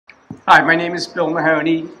Hi, my name is Bill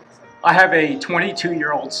Mahoney. I have a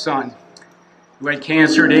 22-year-old son who had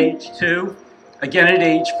cancer at age 2, again at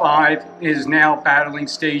age 5, and is now battling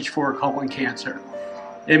stage 4 colon cancer.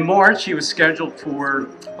 In March, he was scheduled for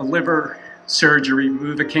a liver surgery,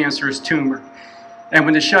 remove a cancerous tumor. And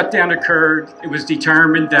when the shutdown occurred, it was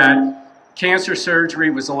determined that cancer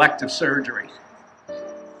surgery was elective surgery.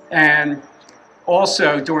 And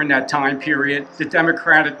also during that time period, the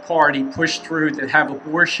Democratic Party pushed through to have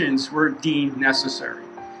abortions were deemed necessary.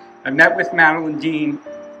 I met with Madeline Dean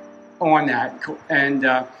on that and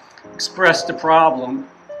expressed the problem.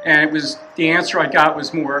 And it was, the answer I got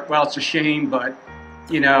was more, well, it's a shame, but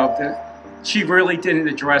she really didn't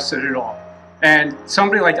address it at all. And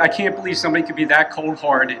somebody like, I can't believe somebody could be that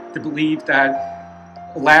cold-hearted to believe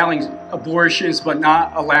that allowing abortions but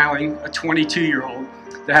not allowing a 22-year-old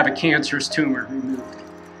to have a cancerous tumor removed.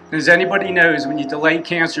 And as anybody knows, when you delay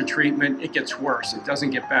cancer treatment, it gets worse. It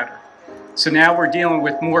doesn't get better. So now we're dealing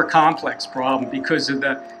with more complex problem because of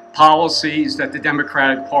the policies that the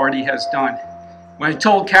Democratic Party has done. When I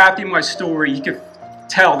told Kathy my story, you could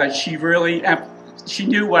tell that she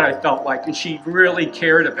knew what I felt like, and she really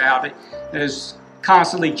cared about it, and has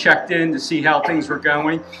constantly checked in to see how things were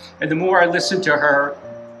going. And the more I listened to her,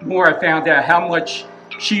 the more I found out how much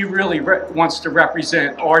she really wants to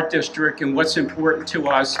represent our district and what's important to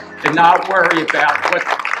us, and not worry about what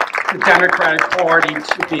the Democratic Party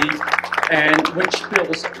should be and which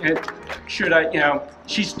bills should I,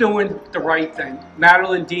 she's doing the right thing.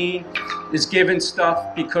 Madeline Dean is given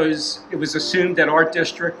stuff because it was assumed that our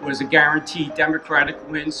district was a guaranteed Democratic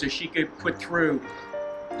win, so she could put through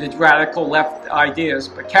the radical left ideas.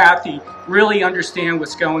 But Kathy really understands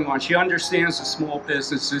what's going on. She understands the small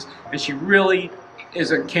businesses, and she really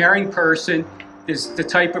is a caring person, is the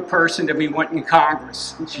type of person that we want in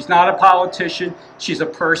Congress. She's not a politician, she's a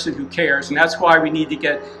person who cares, and that's why we need to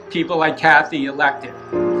get people like Kathy elected.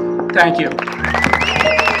 Thank you.